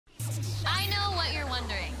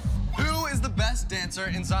best dancer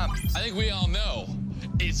in zombies? I think we all know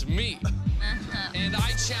it's me. And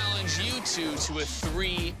I challenge you two to a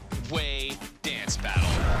three-way dance battle.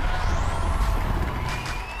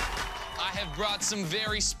 I have brought some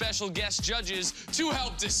very special guest judges to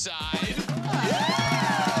help decide.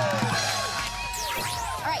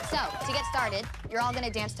 All right, so to get started, you're all gonna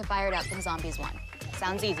dance to Fired Up from Zombies 1.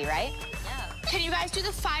 Sounds easy, right? Yeah. Can you guys do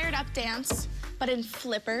the Fired Up dance, but in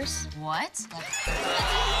flippers? What?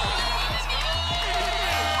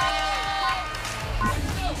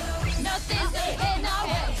 Nothing's gonna get in our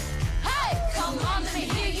way. Hey, come on, let me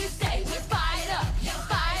hear you say we're fired up,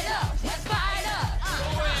 fired up, fired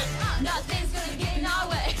up. Nothing's gonna get in our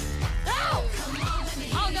way. Oh,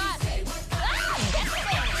 oh God.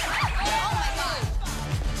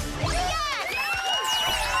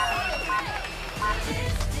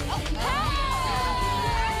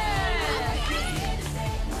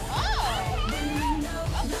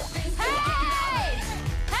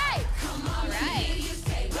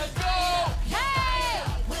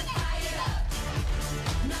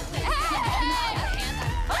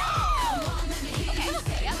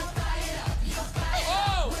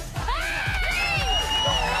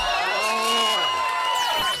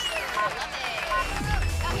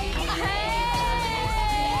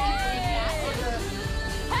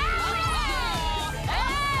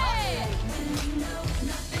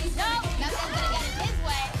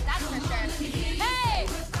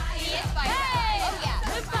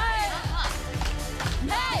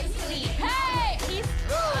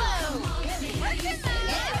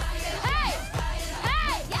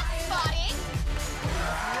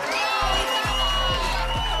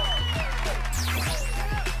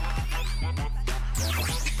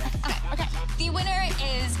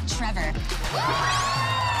 Trevor.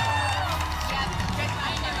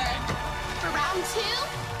 For round 2,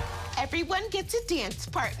 everyone gets a dance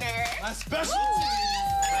partner. A special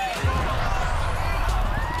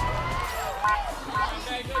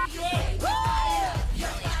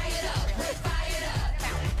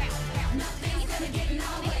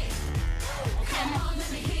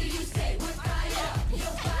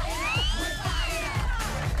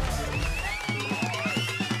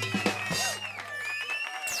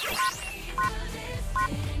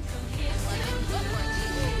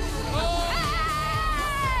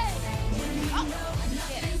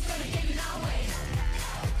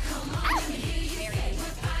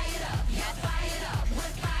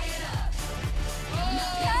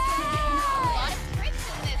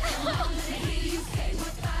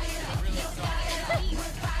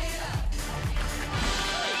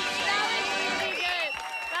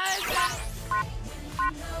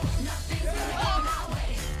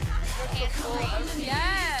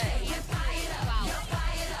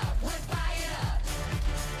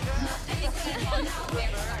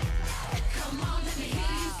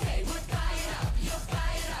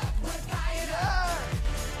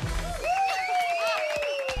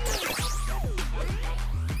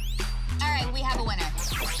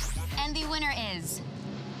is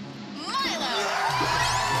Milo.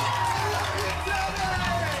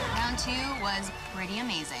 Round 2 was pretty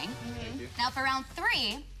amazing. Now for round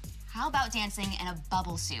 3, how about dancing in a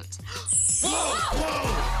bubble suit? Let's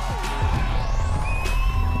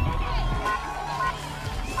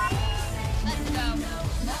go.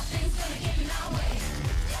 Nothing's gonna get in our way.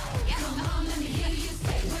 Come on, let me hear you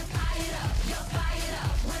say we're fired up. You're fired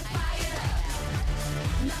up. We're fired up.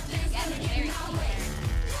 Nothing's gonna get in our way.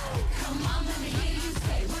 Come on, let me hear you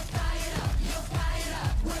say we're fired up. You're fired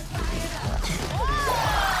up. We're fired up.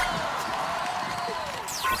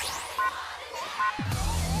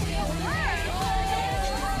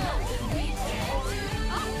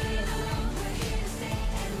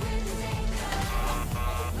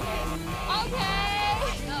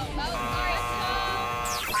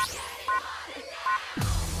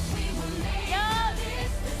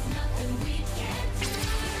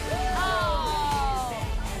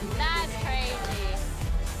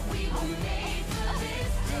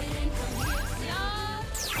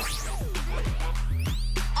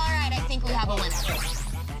 We have a winner.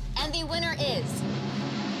 And the winner is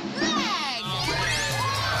Meg!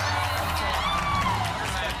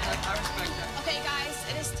 Okay, guys,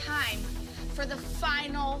 it is time for the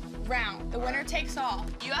final round. The winner takes all.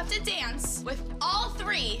 You have to dance with all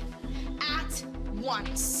 3 at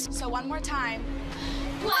once. So one more time.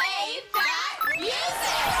 Play that music!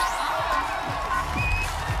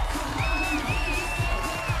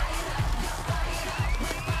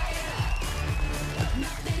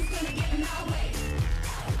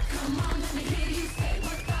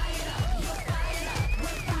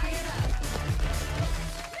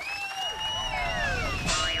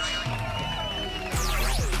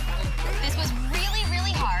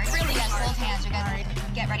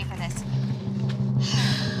 ready for this.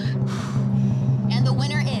 And the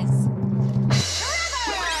winner is...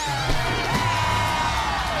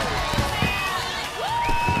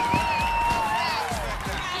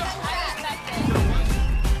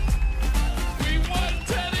 We won,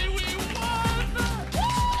 Teddy, we won!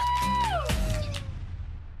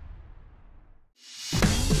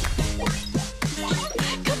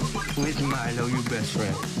 With Milo, your best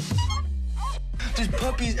friend. There's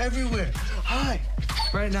puppies everywhere. Hi.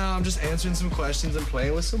 Right now, I'm just answering some questions and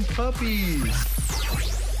playing with some puppies.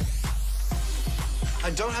 I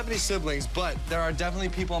don't have any siblings, but there are definitely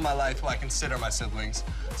people in my life who I consider my siblings,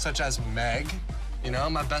 such as Meg, you know,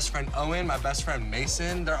 my best friend Owen, my best friend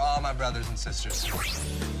Mason. They're all my brothers and sisters.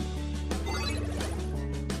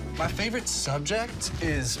 My favorite subject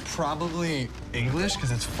is probably English,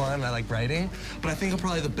 because it's fun, I like writing, but I think I'm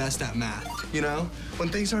probably the best at math, you know? When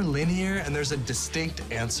things are linear and there's a distinct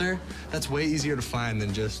answer, that's way easier to find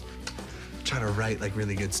than just trying to write like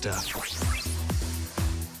really good stuff.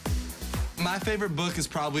 My favorite book is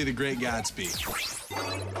probably The Great Gatsby.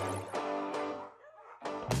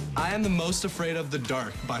 I am the most afraid of the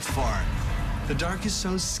dark by far. The dark is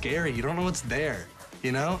so scary, you don't know what's there,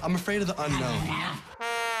 you know? I'm afraid of the unknown.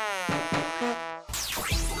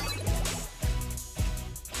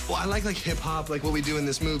 Well, I like hip hop, like what we do in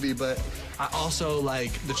this movie, but I also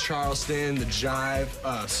like the Charleston, the jive,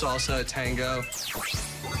 salsa, tango.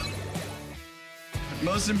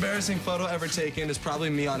 Most embarrassing photo ever taken is probably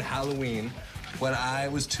me on Halloween. When I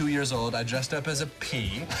was 2 years old, I dressed up as a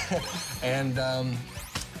pea, and I'm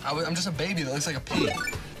just a baby that looks like a pea.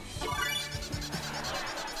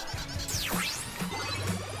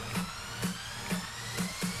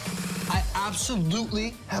 I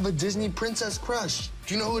absolutely have a Disney princess crush.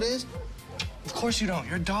 Do you know who it is? Of course you don't.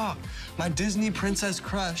 You're a dog. My Disney princess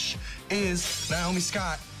crush is Naomi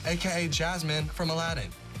Scott, AKA Jasmine from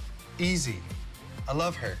Aladdin. Easy. I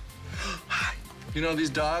love her. Hi. You know, these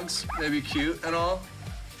dogs may be cute and all,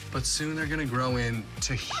 but soon they're gonna grow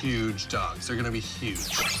into huge dogs. They're gonna be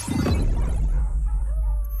huge.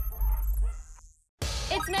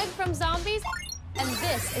 It's Meg from Zombies, and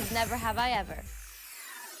this is Never Have I Ever.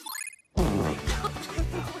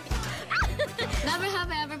 Never have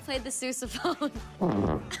I ever played the sousaphone.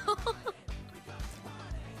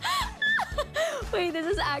 Wait, this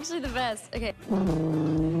is actually the best. Okay.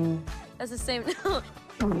 That's the same note.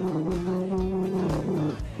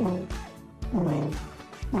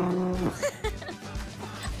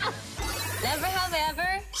 Never have I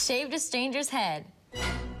ever shaved a stranger's head.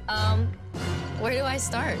 Where do I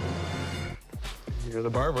start? You're the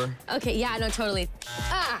barber. Okay, yeah, no, totally.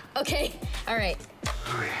 Ah, okay. All right.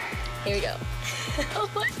 Here we go. Oh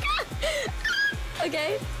my God.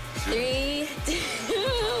 Okay. 3, 2,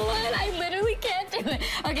 1. I literally can't do it.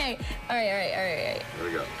 Okay. All right. There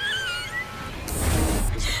we go.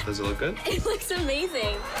 Does it look good? It looks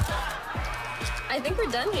amazing. I think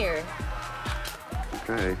we're done here.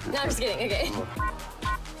 Okay. No, I'm just kidding. Okay.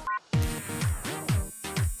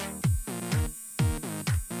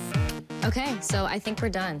 Okay, so I think we're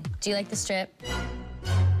done. Do you like the strip?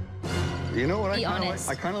 You know what? Be honest.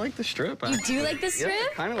 I kind of like the strip. You do like the strip? Yeah,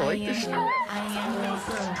 I kind of like the strip.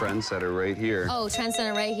 Trendsetter right here. Oh,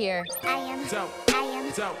 trendsetter right here.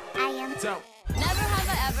 Never have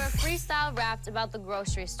I ever freestyle rapped about the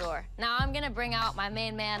grocery store. Now I'm gonna bring out my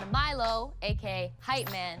main man, Milo, aka Hype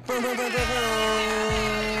Man.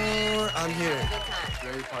 I'm here. Good time.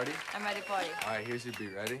 Ready to party? I'm ready to party. All right, here's your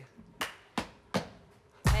beat. Ready?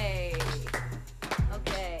 Hey.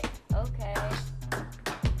 Okay.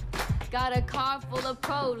 Got a car full of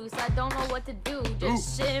produce, I don't know what to do.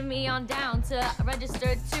 Just shimmy on down to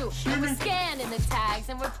register too. We're scanning the tags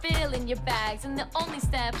and we're filling your bags. And the only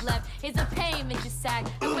step left is a payment to SAG.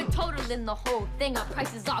 And we're totaling the whole thing, our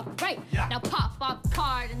prices are great. Yeah. Now pop off the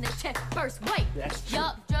card and the check first, wait.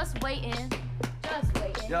 Yup, just waiting.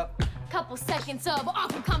 Yup. Couple seconds of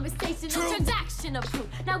awkward conversation and transaction approved.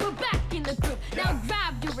 Now we're back in the group. Now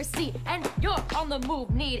grab your receipt and you're on the move.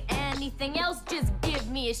 Need anything else? Just give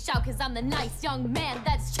me a shout, cause I'm the nice young man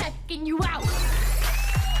that's checking you out.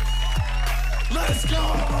 Let's go!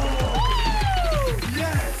 Woo!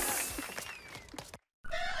 Yes!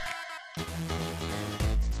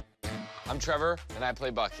 I'm Trevor, and I play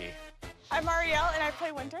Bucky. I'm Ariel, and I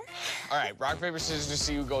play Winter. All right, rock, paper, scissors to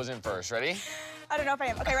see who goes in first. Ready? I don't know if I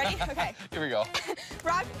am. Okay, ready? Okay. Here we go.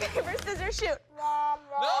 Rock, paper, scissors, shoot. No!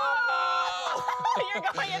 You're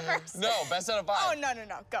going in first. No, best out of 5. Oh, no.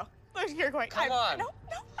 Go. You're going. Come on. No,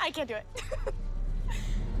 I can't do it.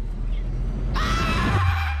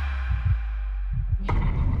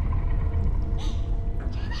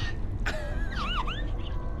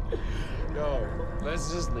 Yo,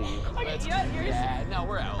 let's just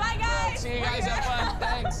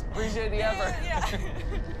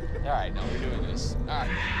All right, no, we're doing this. All right.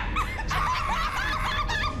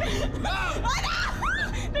 No! Oh,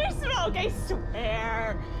 no! There's smoke, I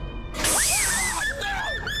swear.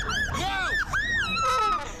 No!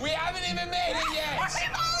 We haven't even made it yet.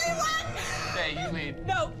 We've only won. Okay, you lead.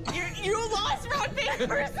 No, you lost rock,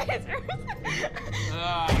 paper, scissors.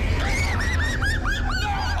 No!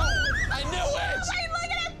 I knew it! Wait,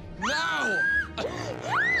 look at him. No!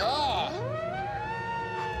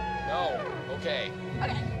 No. Okay.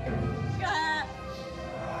 Okay.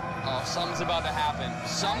 Oh, something's about to happen.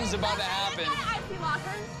 Something's about to happen. Icy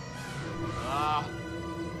lockers.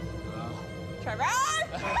 Trevor.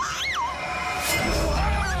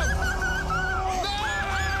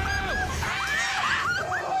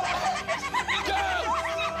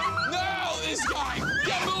 No, this guy!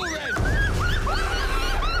 Get moving!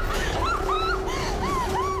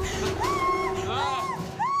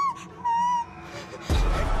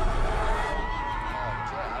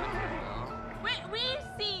 We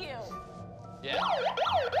see you. Yeah.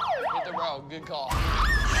 Hit the road. Good call. No!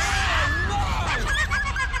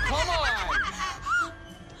 Come on!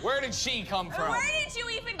 Where did she come from? Where did you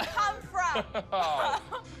even come from? Oh.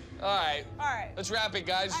 All right. All right. Let's wrap it,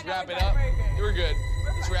 guys. I know, Wrap we're it done. up. We're good. We're good.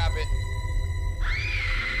 We're Let's fine. wrap it.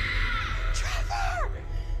 Trevor!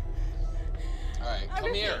 All right,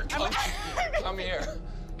 come here. Come here.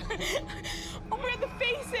 Oh, where are the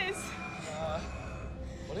faces?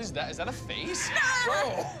 What is that? Is that a face?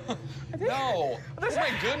 No. Bro. No. Oh my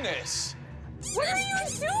goodness. What are you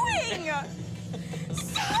doing? I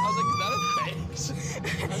was like, is that a face?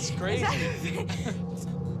 That's crazy.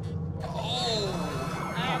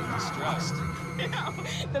 Oh, I'm stressed.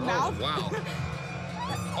 The mouth? Wow.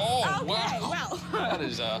 Oh, Okay, wow. well. That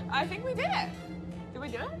is, I think we did it. Did we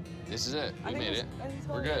do it? this is it. We think made it's- it. I think it's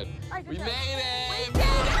We're totally- good. All right, good We job. made it. We did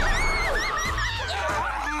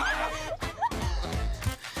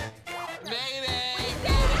Made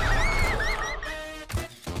it.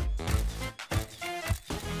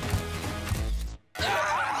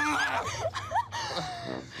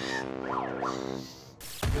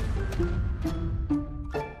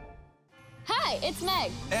 Hi, it's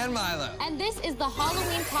Meg, And Milo. and this is the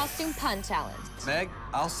Halloween Costume Pun Challenge. Meg,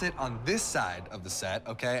 I'll sit on this side of the set,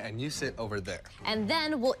 okay? And you sit over there. And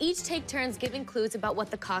then we'll each take turns giving clues about what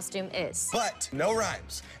the costume is. But no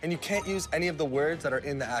rhymes. And you can't use any of the words that are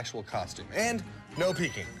in the actual costume. And no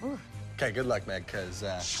peeking. Okay, good luck, Meg, because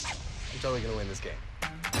I'm totally gonna win this game.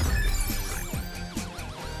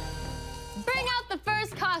 Bring out the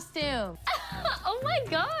first costume. Oh my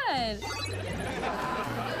God.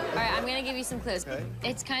 All right, I'm gonna give you some clues. Okay.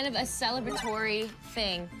 It's kind of a celebratory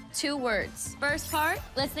thing. 2 words. First part,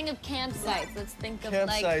 let's think of campsites. Let's think of like...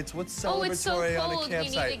 Campsites, what's Oh, it's so celebratory cold. on a We need to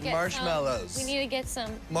campsite? get Marshmallows. We need to get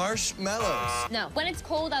some... Marshmallows. No, when it's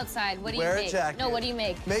cold outside, what do Wear you a make? jacket. No, what do you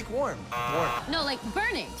make? Make warm. Warm. No, like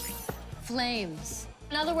burning. Flames.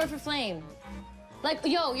 Another word for flame. Like,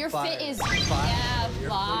 yo, your Fire. fit is... Fire. Yeah, Your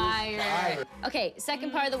fire. food is fire. Okay,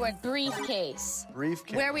 second part of the word, briefcase.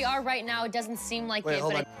 Briefcase. Where we are right now, it doesn't seem like Wait, it,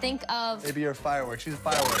 hold but on. I think of... Maybe you're a firework. She's a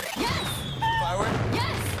firework. Yes! Firework?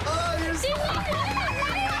 Yes! Oh, you're See, look,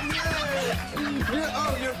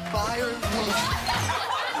 You're firework.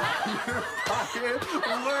 You're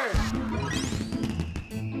firework.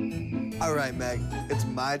 All right, Meg. It's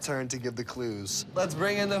my turn to give the clues. Let's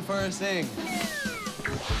bring in the first thing.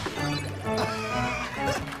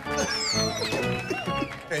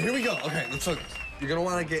 Okay, here we go. Okay, let's look. You're gonna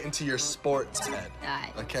want to get into your sports head.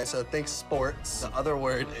 Alright. Okay, so think sports. The other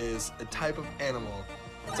word is a type of animal.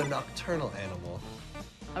 It's a nocturnal animal.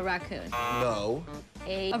 A raccoon. No.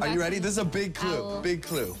 A Are you ready? This is a big clue. Owl. Big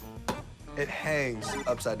clue. It hangs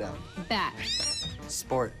upside down. bat.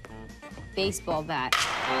 Sport. Baseball bat.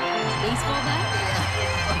 Baseball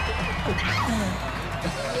bat?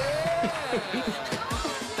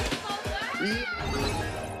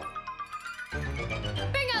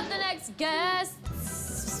 Bring out the next guest.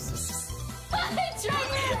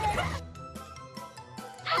 Trevor!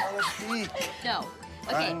 No.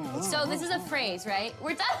 Okay, so this is a phrase, right?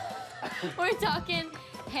 We're talking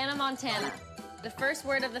Hannah Montana. The first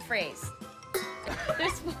word of the phrase.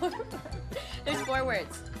 There's 4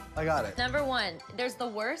 words. I got it. Number 1, there's the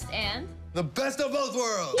worst and... The best of both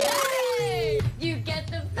worlds. Yay! You get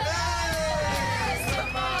the best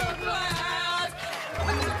of both worlds!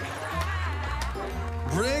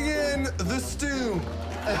 Bring in the stew.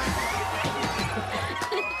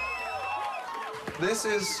 This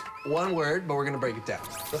is one word, but we're gonna break it down.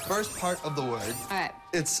 The first part of the word, All right,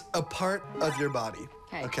 it's a part of your body.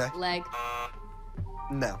 okay. Leg,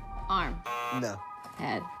 No. arm, No.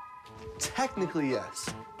 head. Technically,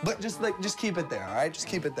 yes. But just keep it there, all right? Just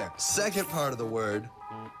keep it there. Second part of the word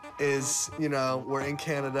is, you know, we're in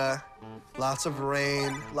Canada, lots of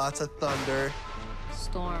rain, lots of thunder.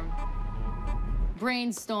 Storm.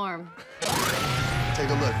 Brainstorm. Take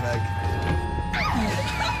a look, Meg.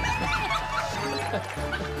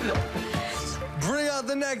 Bring out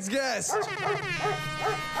the next guest.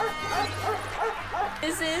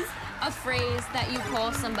 This is a phrase that you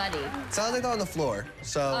call somebody. Sounds like they're on the floor,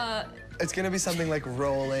 so it's gonna be something like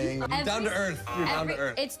rolling. Down to earth. You're down to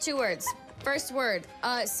earth. It's 2 words. First word,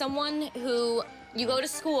 someone who you go to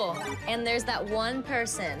school and there's that one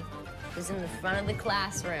person who's in the front of the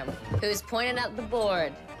classroom who's pointing at the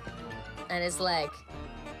board and is like,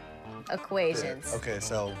 equations. Okay,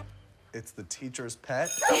 so it's the teacher's pet?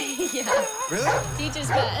 Yeah. Really? Teacher's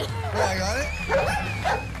pet. Yeah, I got it.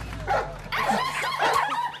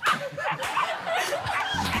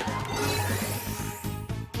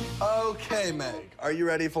 Okay, Meg, are you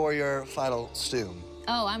ready for your final stew?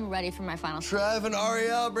 Oh, I'm ready for my final stew. Trev and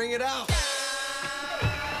Ariel, bring it out.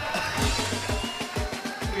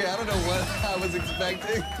 Okay, I don't know what I was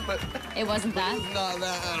expecting, but It wasn't that? it's not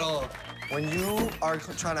that at all. When you are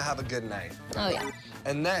trying to have a good night, Oh, yeah.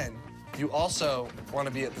 and then you also want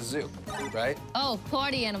to be at the zoo, right? Oh,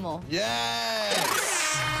 party animal.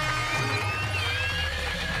 Yes!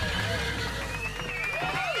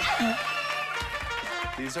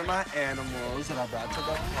 These are my animals that I brought to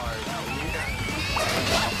the party.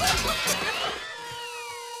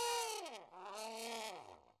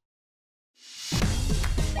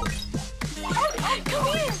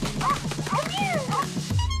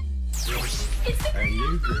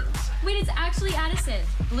 Wait, it's actually Addison.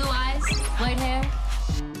 Blue eyes, white hair.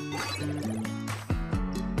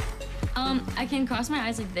 I can cross my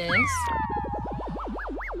eyes like this.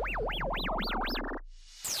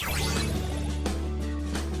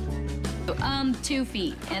 2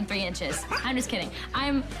 feet and 3 inches. I'm just kidding.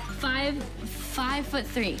 I'm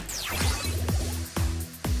 5'3".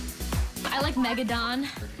 I like Megadon,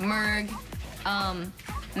 Merg,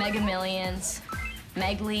 Mega Millions,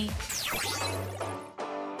 Megly.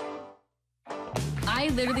 I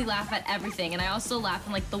literally laugh at everything, and I also laugh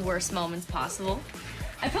in like the worst moments possible.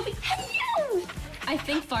 I probably, I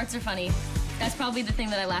think farts are funny. That's probably the thing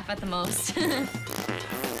that I laugh at the most.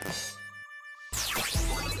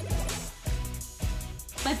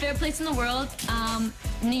 My favorite place in the world,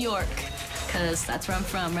 New York, because that's where I'm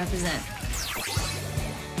from, represent.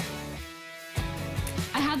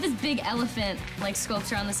 I have this big elephant, like,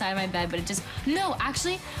 sculpture on the side of my bed, but it just, no,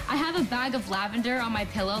 actually, I have a bag of lavender on my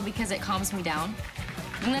pillow because it calms me down.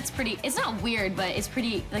 And that's pretty, it's not weird, but it's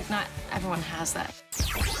pretty, like, not everyone has that.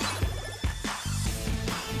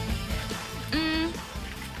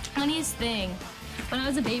 Funniest thing, when I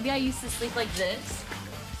was a baby, I used to sleep like this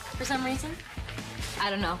for some reason. I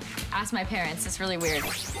don't know. Ask my parents. It's really weird.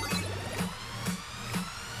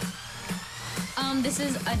 This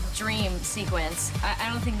is a dream sequence. I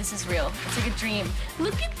don't think this is real. It's like a dream.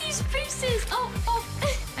 Look at these faces. Oh.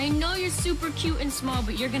 I know you're super cute and small,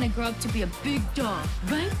 but you're gonna grow up to be a big dog,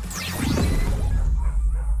 right?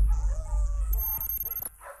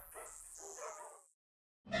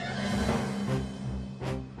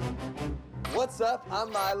 What's up?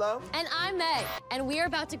 I'm Milo. And I'm Meg, and we are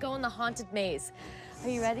about to go in the haunted maze. Are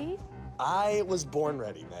you ready? I was born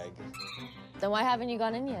ready, Meg. Then why haven't you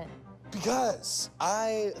gone in yet? Because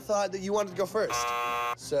I thought that you wanted to go first.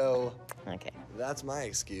 So, Okay. that's my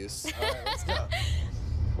excuse. All right, let's go.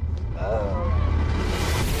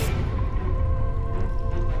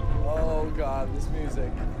 Oh, God, this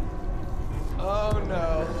music. Oh,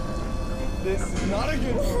 no. This is not a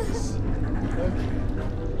good news. Okay.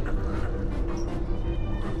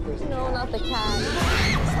 No, not the cat.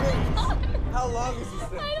 How long is this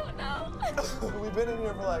thing? I don't know. We've been in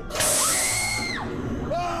here for like...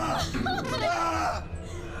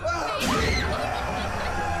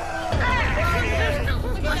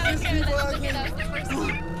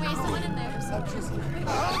 Wait, someone in there. I'm scared.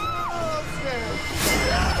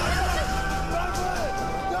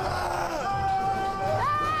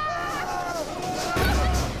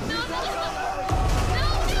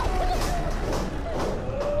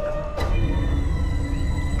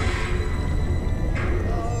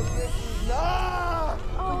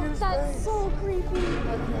 That's so creepy.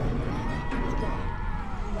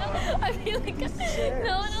 I feel like no.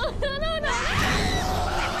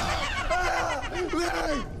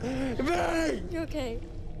 Meg! You're okay.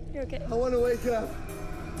 You're okay. I want to wake up.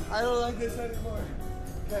 I don't like this anymore.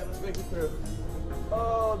 Okay, let's make it through.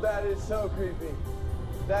 Oh, that is so creepy.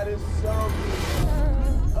 That is so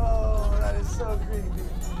creepy. Oh, that is so creepy.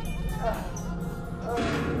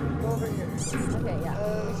 Go over here. Okay,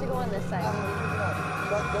 yeah. We should go on this side.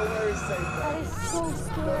 Don't worry, safe. That is so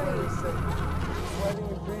scary. Sweating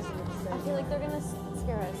and freezing at the same I feel like they're gonna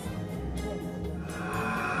scare us.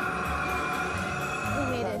 We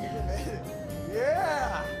made it.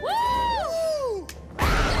 Yeah! Woo!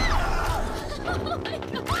 Oh my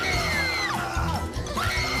God.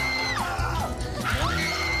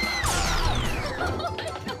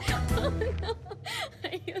 Oh no.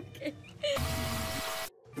 Are you okay?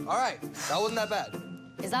 All right, that wasn't that bad.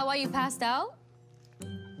 Is that why you passed out?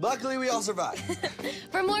 Luckily, we all survived.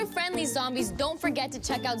 For more friendly zombies, don't forget to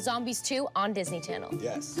check out Zombies 2 on Disney Channel.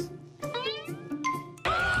 Yes.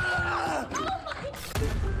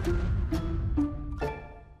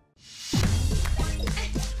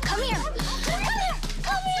 Come here.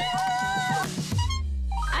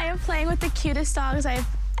 I am playing with the cutest dogs I've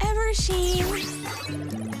ever seen.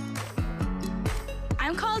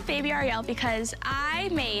 I'm called Baby Ariel because I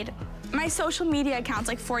made my social media accounts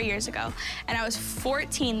like 4 years ago, and I was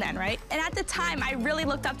 14 then, right? And at the time, I really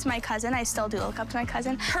looked up to my cousin. I still do look up to my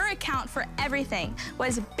cousin. Her account for everything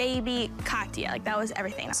was Baby Katya. Like, that was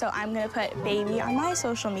everything. So I'm gonna put Baby on my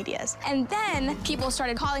social medias. And then people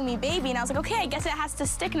started calling me Baby, and I was like, okay, I guess it has to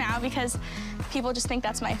stick now because people just think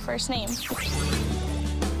that's my first name.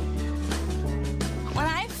 When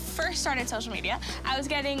I first started social media, I was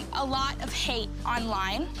getting a lot of hate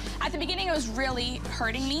online. At the beginning, it was really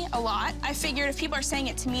hurting me a lot. I figured if people are saying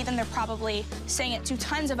it to me, then they're probably saying it to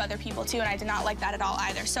tons of other people too, and I did not like that at all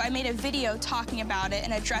either. So I made a video talking about it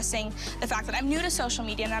and addressing the fact that I'm new to social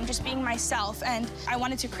media and I'm just being myself, and I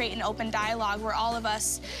wanted to create an open dialogue where all of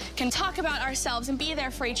us can talk about ourselves and be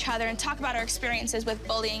there for each other and talk about our experiences with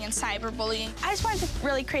bullying and cyberbullying. I just wanted to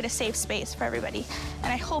really create a safe space for everybody,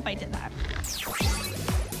 and I hope I did that.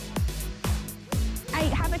 I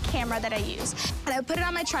have a camera that I use, and I put it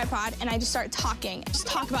on my tripod, and I just start talking. I just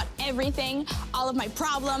talk about everything, all of my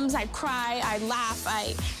problems. I cry, I laugh,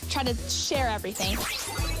 I try to share everything.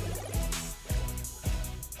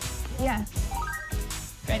 Yeah.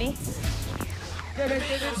 Ready?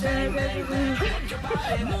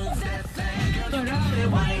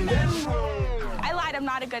 I lied, I'm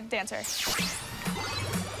not a good dancer.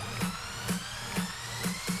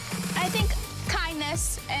 I think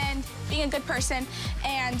kindness and being a good person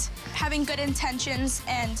and having good intentions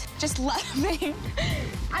and just loving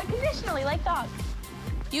unconditionally like dogs.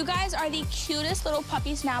 You guys are the cutest little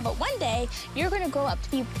puppies now, but one day you're gonna grow up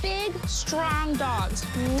to be big, strong dogs.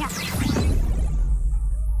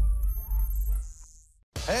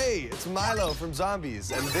 Hey, it's Milo from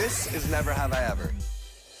Zombies, and this is Never Have I Ever.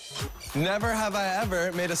 Never have I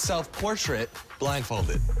ever made a self-portrait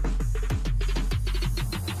blindfolded.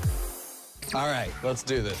 All right, let's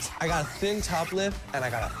do this. I got a thin top lip, and I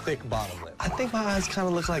got a thick bottom lip. I think my eyes kind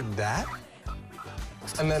of look like that.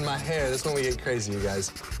 And then my hair, this is when we get crazy, you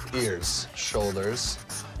guys. Ears, shoulders.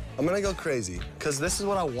 I'm gonna go crazy, because this is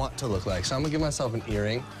what I want to look like. So I'm gonna give myself an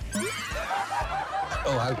earring.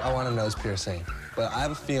 Oh, I want a nose piercing. But I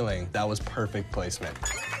have a feeling that was perfect placement.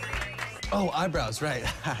 Oh, eyebrows, right.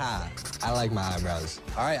 Haha. I like my eyebrows.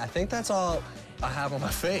 All right, I think that's all I have on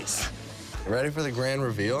my face. Ready for the grand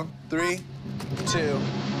reveal? 3, 2,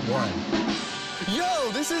 1. Yo,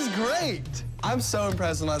 this is great. I'm so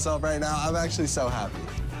impressed with myself right now. I'm actually so happy.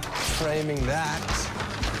 Framing that.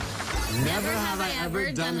 Never have I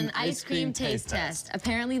ever done an ice cream taste test.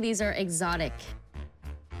 Apparently these are exotic.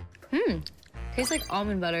 Tastes like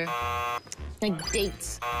almond butter. Like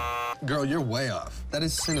dates. Girl, you're way off. That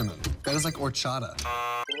is cinnamon. That is like horchata.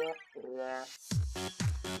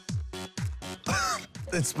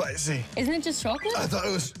 It's spicy. Isn't it just chocolate? I thought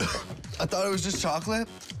it was just chocolate.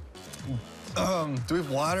 Do we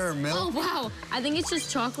have water or milk? Oh, wow. I think it's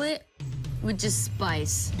just chocolate with just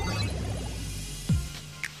spice.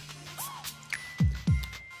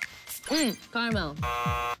 Caramel.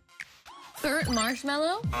 Burnt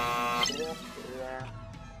marshmallow?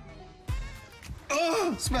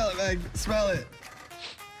 Oh, smell it, Meg. Smell it.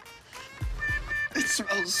 It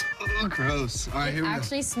smells so gross. All right, here we go. It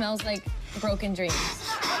actually smells like broken dreams.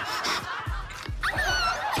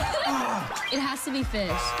 It has to be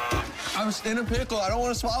fish. I was in a pickle. I don't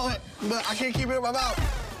want to swallow it, but I can't keep it in my mouth.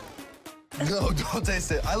 No, don't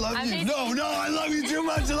taste it. I love you. No, I love you too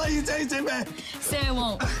much to let you taste it, man. Say I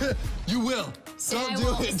won't. You will. Don't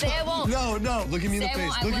do it. Say I won't. No. Look at me in the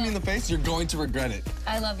face. Look at me in the face. You're going to regret it.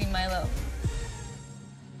 I love you, Milo.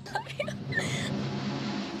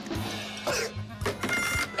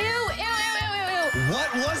 Ew.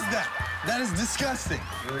 What was that? That is disgusting.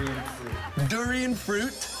 Durian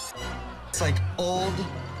fruit? It's like old,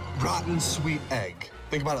 rotten, sweet egg.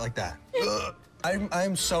 Think about it like that.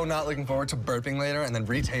 I'm so not looking forward to burping later and then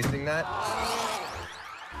retasting that.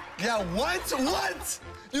 Yeah, what?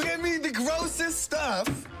 You gave me the grossest stuff.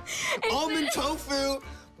 Almond tofu,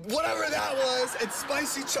 whatever that was, and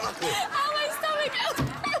spicy chocolate. Oh, my stomach.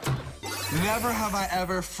 Never have I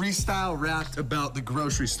ever freestyle rapped about the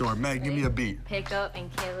grocery store. Meg, give me a beat. Pick up and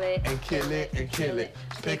kill it. And kill it, and kill it.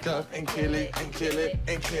 Pick up and kill it, and kill it,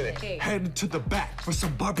 and kill it. Okay. Heading to the back for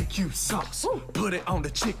some barbecue sauce. Ooh. Put it on the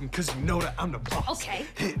chicken, cause you know that I'm the boss. Okay.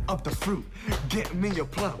 Hit up the fruit, get me a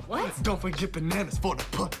plum. What? Don't forget bananas for the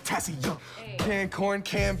potassium. Hey. Canned corn,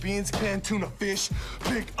 canned beans, canned tuna fish.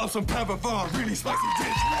 Pick up some pepper for a really spicy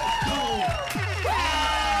dish. Let's go!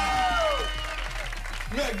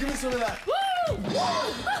 Meg, give me some of that.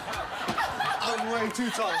 I'm way too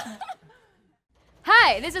tall.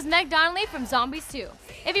 Hi, this is Meg Donnelly from Zombies 2.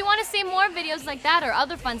 If you want to see more videos like that or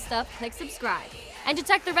other fun stuff, click subscribe. And to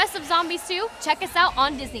check the rest of Zombies 2, check us out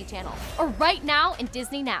on Disney Channel or right now in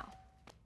Disney Now.